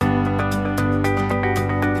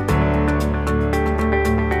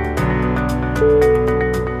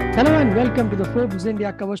Hello and welcome to the Forbes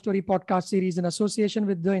India Cover Story podcast series in association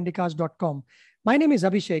with theindicast.com. My name is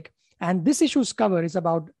Abhishek, and this issue's cover is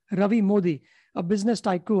about Ravi Modi, a business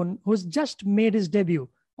tycoon who's just made his debut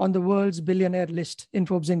on the world's billionaire list in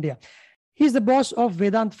Forbes India. He's the boss of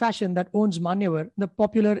Vedant Fashion that owns Manyavar, the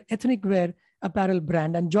popular ethnic wear apparel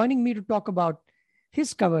brand. And joining me to talk about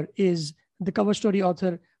his cover is the cover story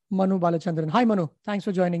author, Manu Balachandran. Hi, Manu. Thanks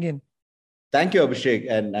for joining in. Thank you,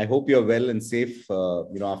 Abhishek. And I hope you're well and safe,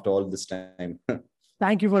 after all this time.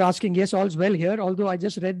 Thank you for asking. Yes, all's well here. Although I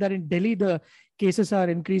just read that in Delhi, the cases are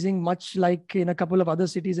increasing much like in a couple of other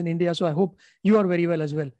cities in India. So I hope you are very well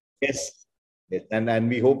as well. Yes. And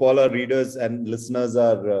we hope all our readers and listeners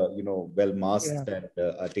are, well masked and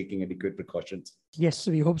are taking adequate precautions. Yes,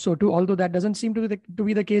 we hope so too. Although that doesn't seem to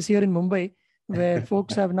be the case here in Mumbai, where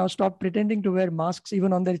folks have now stopped pretending to wear masks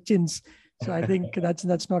even on their chins. So I think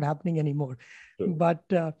that's not happening anymore. True. But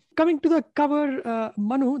coming to the cover,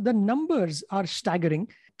 Manu, the numbers are staggering.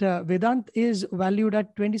 Vedant is valued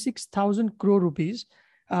at 26,000 crore rupees.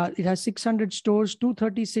 It has 600 stores,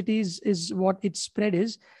 230 cities is what its spread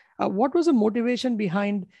is. What was the motivation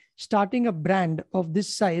behind starting a brand of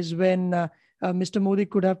this size when Mr. Modi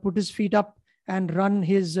could have put his feet up and run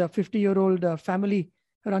his 50-year-old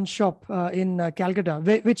family-run shop in Calcutta,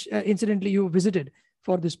 which incidentally you visited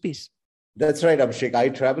for this piece? That's right, Abhishek. I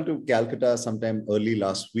traveled to Calcutta sometime early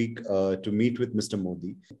last week to meet with Mr.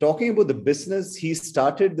 Modi. Talking about the business, he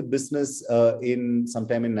started the business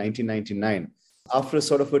sometime in 1999 after a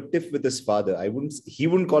sort of a tiff with his father. He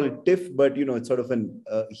wouldn't call it tiff, but it's sort of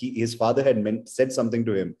his father had said something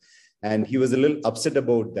to him, and he was a little upset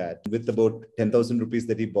about that. With about 10,000 rupees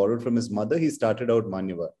that he borrowed from his mother, he started out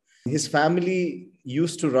Manyavar. His family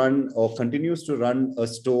used to run or continues to run a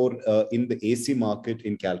store in the AC Market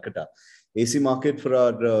in Calcutta. AC Market, for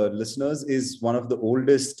our listeners, is one of the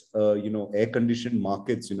oldest, air-conditioned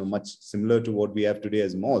markets, much similar to what we have today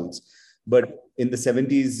as malls. But in the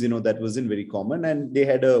 70s, that wasn't very common. And they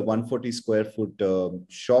had a 140 square foot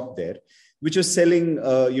shop there, which was selling,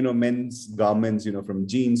 men's garments, from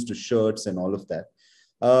jeans to shirts and all of that.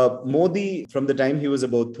 Modi, from the time he was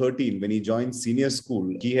about 13, when he joined senior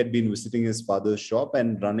school, he had been visiting his father's shop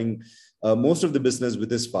and running most of the business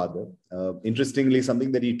with his father. Interestingly,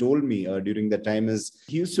 something that he told me during that time is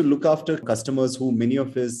he used to look after customers who many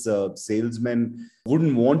of his salesmen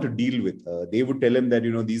wouldn't want to deal with. They would tell him that,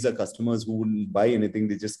 these are customers who wouldn't buy anything.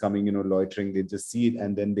 They're just coming, loitering. They just see it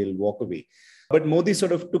and then they'll walk away. But Modi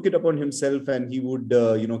sort of took it upon himself and he would,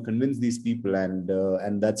 convince these people.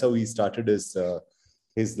 And that's how he started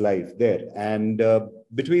his life there. And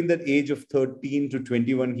between that age of 13 to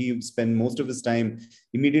 21, he spent most of his time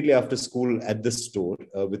immediately after school at the store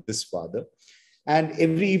with his father. And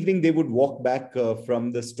every evening they would walk back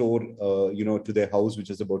from the store, to their house, which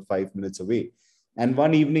is about 5 minutes away. And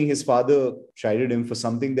one evening his father chided him for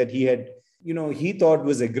something that he had, he thought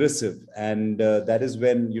was aggressive. And that is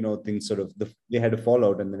when, things they had a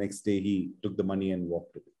fallout. And the next day he took the money and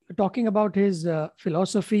walked away. Talking about his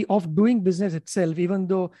philosophy of doing business itself, even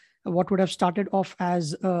though what would have started off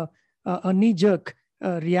as a knee-jerk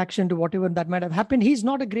reaction to whatever that might have happened, he's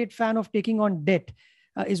not a great fan of taking on debt,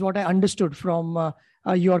 is what I understood from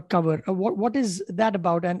your cover. What is that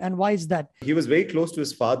about and why is that? He was very close to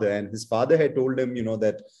his father, and his father had told him,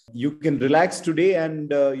 that you can relax today and,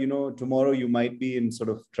 tomorrow you might be in sort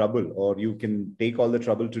of trouble, or you can take all the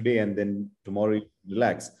trouble today and then tomorrow you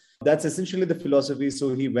relax. That's essentially the philosophy.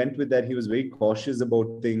 So he went with that. He was very cautious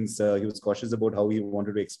about things. He was cautious about how he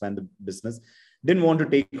wanted to expand the business. Didn't want to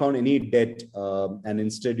take on any debt and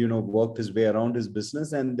instead, worked his way around his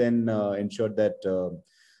business and then ensured that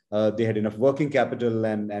they had enough working capital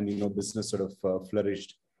and business sort of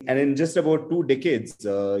flourished. And in just about 2 decades,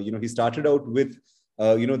 he started out with,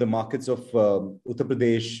 the markets of Uttar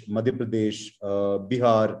Pradesh, Madhya Pradesh,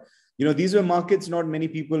 Bihar. These were markets not many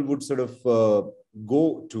people would sort of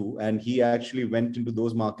go to, and he actually went into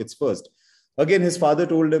those markets first. Again, his father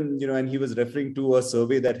told him, and he was referring to a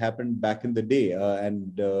survey that happened back in the day.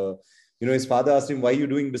 His father asked him, why are you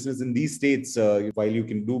doing business in these states while you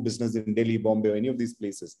can do business in Delhi, Bombay, or any of these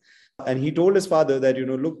places? And he told his father that,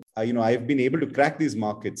 look, I've been able to crack these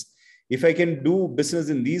markets. If I can do business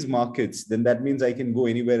in these markets, then that means I can go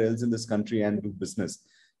anywhere else in this country and do business.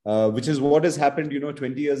 Which is what has happened,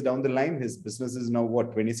 20 years down the line. His business is now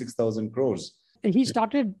 26,000 crores. He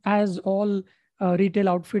started as all retail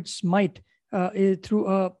outfits might through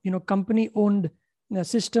a company-owned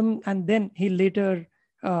system, and then he later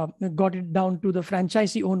got it down to the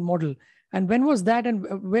franchisee-owned model. And when was that? And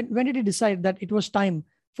when did he decide that it was time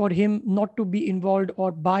for him not to be involved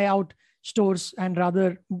or buy out stores and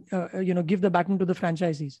rather give the baton to the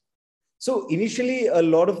franchisees? So initially, a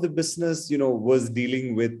lot of the business, was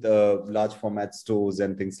dealing with large format stores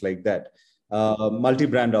and things like that,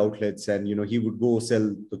 multi-brand outlets, and he would go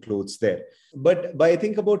sell the clothes there. But by I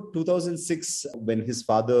think about 2006, when his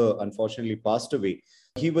father unfortunately passed away,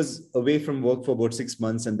 he was away from work for about 6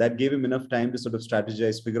 months, and that gave him enough time to sort of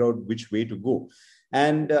strategize, figure out which way to go.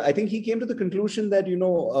 And I think he came to the conclusion that,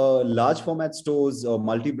 large format stores or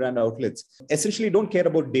multi-brand outlets essentially don't care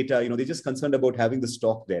about data. They're just concerned about having the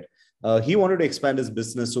stock there. He wanted to expand his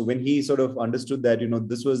business. So when he sort of understood that,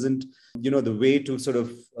 this wasn't, the way to sort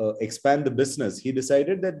of expand the business, he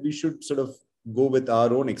decided that we should sort of go with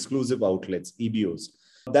our own exclusive outlets, EBOs.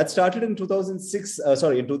 That started in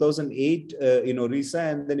 2008 in Orissa.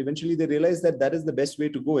 And then eventually they realized that that is the best way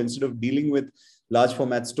to go instead of dealing with large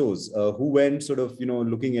format stores who went sort of,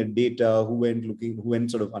 looking at data, who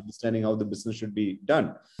went sort of understanding how the business should be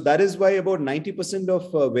done. That is why about 90%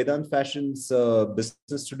 of Vedant Fashion's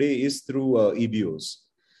business today is through EBOs.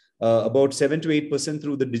 About 7 to 8%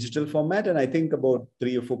 through the digital format, and I think about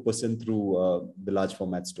 3 or 4% through the large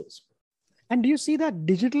format stores. And do you see that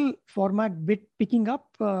digital format bit picking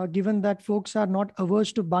up, given that folks are not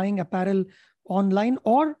averse to buying apparel online,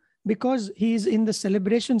 or because he's in the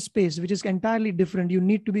celebration space, which is entirely different? You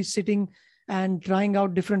need to be sitting and trying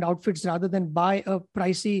out different outfits rather than buy a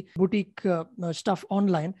pricey boutique stuff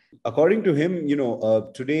online. According to him,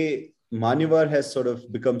 today Manyavar has sort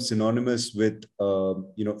of become synonymous with,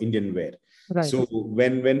 Indian wear. Right. So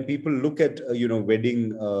when people look at,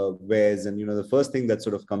 wedding wears, and, the first thing that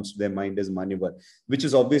sort of comes to their mind is Manyavar, which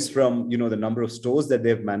is obvious from, the number of stores that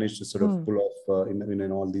they've managed to sort of pull off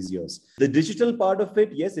in all these years. The digital part of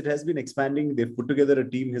it, yes, it has been expanding. They've put together a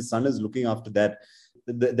team. His son is looking after that.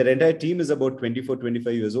 The entire team is about 24,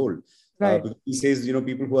 25 years old. Right. He says,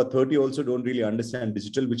 people who are 30 also don't really understand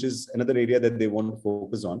digital, which is another area that they want to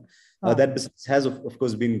focus on. That business has, of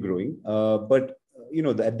course, been growing. But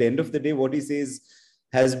at the end of the day, what he says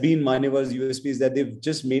has been Manyavar's USP is that they've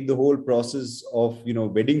just made the whole process of,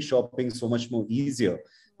 wedding shopping so much more easier.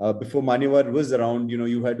 Before Manyavar was around,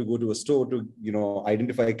 you had to go to a store to,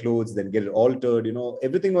 identify clothes, then get it altered.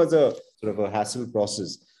 Everything was a sort of a hassle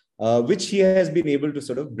process, which he has been able to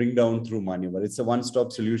sort of bring down through Manyavar. It's a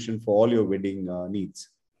one-stop solution for all your wedding needs.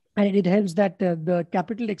 And it helps that the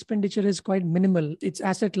capital expenditure is quite minimal. It's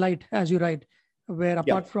asset light, as you write, where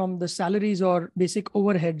apart from the salaries or basic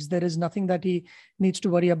overheads, there is nothing that he needs to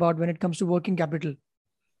worry about when it comes to working capital.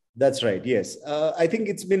 That's right. Yes. I think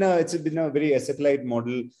it's been a very asset light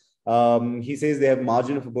model. He says they have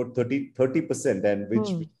margin of about 30%, and which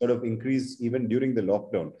sort of increased even during the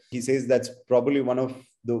lockdown. He says that's probably one of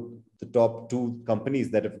the top 2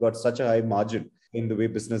 companies that have got such a high margin in the way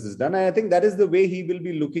business is done. And I think that is the way he will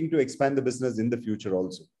be looking to expand the business in the future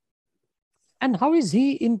also. And how is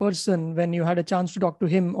he in person when you had a chance to talk to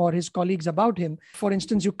him or his colleagues about him? For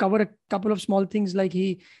instance, you cover a couple of small things like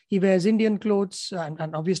he wears Indian clothes,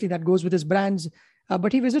 and obviously that goes with his brands.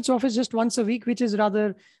 But he visits office just once a week, which is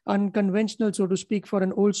rather unconventional, so to speak, for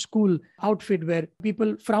an old school outfit where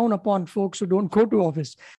people frown upon folks who don't go to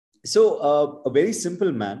office. So a very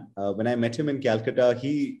simple man. When I met him in Calcutta,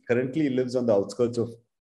 he currently lives on the outskirts of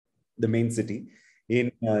the main city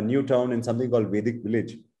in New Town in something called Vedic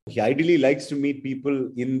Village. He ideally likes to meet people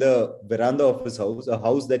in the veranda of his house, a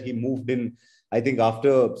house that he moved in, I think,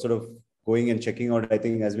 after sort of going and checking out, I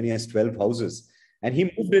think, as many as 12 houses. And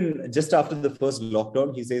he moved in just after the first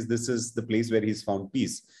lockdown. He says this is the place where he's found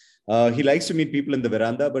peace. He likes to meet people in the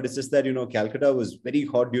veranda, but it's just that, Calcutta was very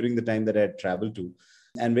hot during the time that I had traveled to,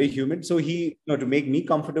 and very humid. So he, to make me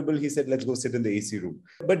comfortable, he said, let's go sit in the AC room.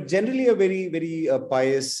 But generally a very, very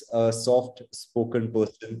pious, soft-spoken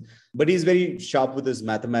person. But he's very sharp with his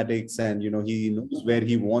mathematics, and, he knows where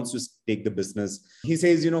he wants to take the business. He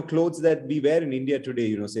says, clothes that we wear in India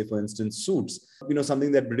today, say, for instance, suits,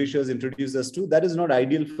 something that Britishers introduced us to, that is not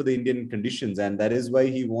ideal for the Indian conditions. And that is why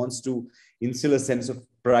he wants to instill a sense of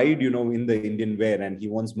pride, in the Indian wear. And he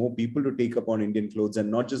wants more people to take up on Indian clothes and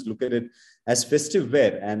not just look at it as festive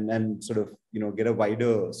wear, and sort of, get a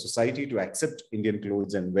wider society to accept Indian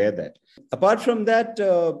clothes and wear that. Apart from that,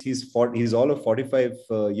 he's all of 45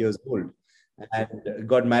 years old and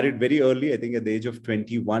got married very early, I think at the age of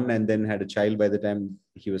 21, and then had a child by the time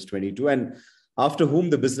he was 22. And after whom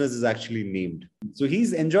the business is actually named. So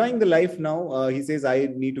he's enjoying the life now. He says, I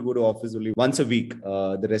need to go to office only once a week.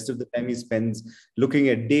 The rest of the time he spends looking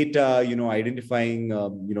at data, identifying,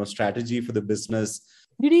 strategy for the business.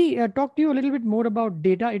 Did he talk to you a little bit more about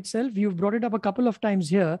data itself? You've brought it up a couple of times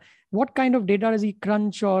here. What kind of data does he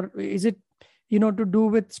crunch, or is it, to do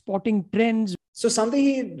with spotting trends? So something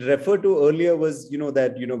he referred to earlier was,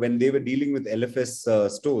 that, when they were dealing with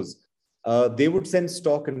LFS stores, they would send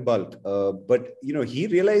stock in bulk. But he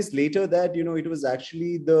realized later that it was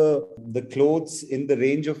actually the clothes in the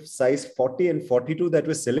range of size 40 and 42 that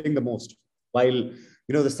were selling the most, while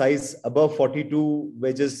the size above 42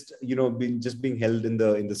 were just being held in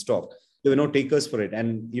the stock. There were no takers for it,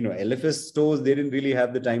 and LFS stores, they didn't really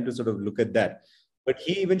have the time to sort of look at that. But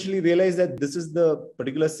he eventually realized that this is the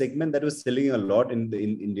particular segment that was selling a lot in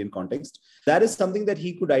Indian context. That is something that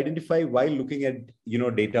he could identify while looking at,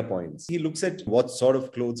 data points. He looks at what sort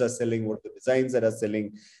of clothes are selling, what the designs that are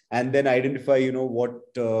selling, and then identify,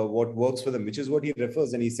 what works for them, which is what he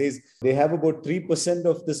refers. And he says they have about 3%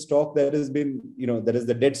 of the stock that has been, that is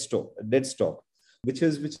the dead stock, which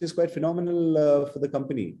is quite phenomenal for the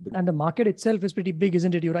company. And the market itself is pretty big,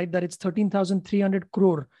 isn't it? You write that it's 13,300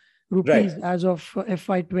 crore rupees as of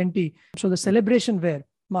FY20. So the celebration wear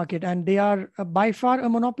market, and they are by far a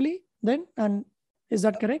monopoly then, and is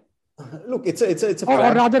that correct? Look, it's a or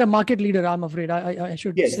rather a market leader, I'm afraid. I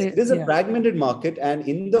should say. Yes, it is a fragmented market, and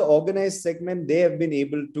in the organized segment, they have been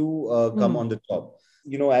able to come on the top.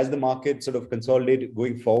 As the market sort of consolidate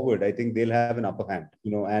going forward, I think they'll have an upper hand.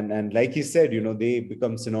 And like he said, they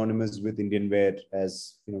become synonymous with Indian wear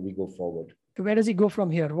as we go forward. Where does he go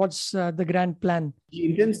from here? What's the grand plan? He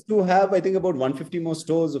intends to have, I think, about 150 more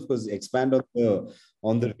stores, of course, expand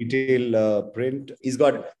on the retail print. He's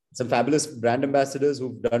got some fabulous brand ambassadors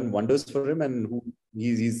who've done wonders for him, and who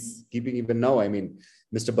he's keeping even now. I mean,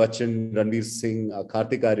 Mr. Bachchan, Ranveer Singh,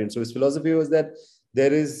 Kartik Aaryan. So his philosophy was that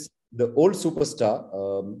there is the old superstar,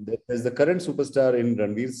 there's the current superstar in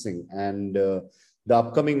Ranveer Singh, and the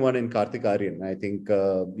upcoming one in Kartik Aaryan. I think,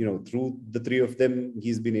 through the three of them,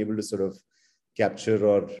 he's been able to sort of capture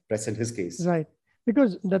or present his case. Right.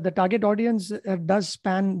 Because the target audience does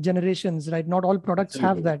span generations, right? Not all products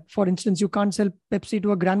have that. For instance, you can't sell Pepsi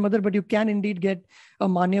to a grandmother, but you can indeed get a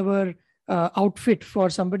Manyavar outfit for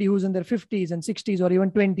somebody who's in their 50s and 60s or even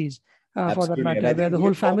 20s, for that matter, where the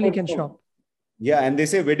whole family can shop. Yeah, and they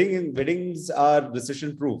say weddings are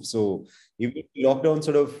recession-proof. So if lockdown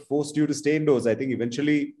sort of forced you to stay indoors, I think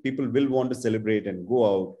eventually people will want to celebrate and go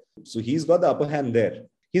out. So he's got the upper hand there.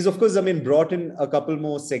 He's, of course, brought in a couple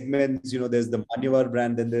more segments. There's the Manyavar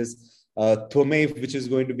brand, then there's Twamev, which is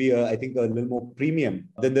going to be, I think, a little more premium.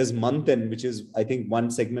 Then there's Manthan, which is, I think, one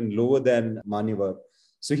segment lower than Manyavar.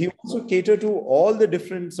 So he also cater to all the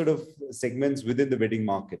different sort of segments within the wedding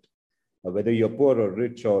market, whether you're poor or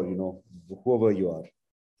rich or, whoever you are.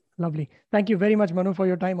 Lovely. Thank you very much, Manu, for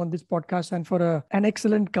your time on this podcast and for an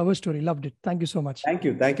excellent cover story. Loved it. Thank you so much. Thank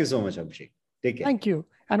you. Thank you so much, Abhishek. Take care. Thank you.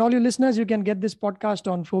 And all you listeners, you can get this podcast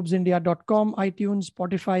on ForbesIndia.com, iTunes,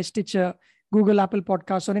 Spotify, Stitcher, Google, Apple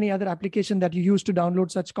Podcasts, or any other application that you use to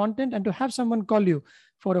download such content. And to have someone call you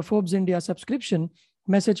for a Forbes India subscription,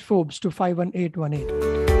 message Forbes to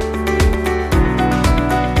 51818.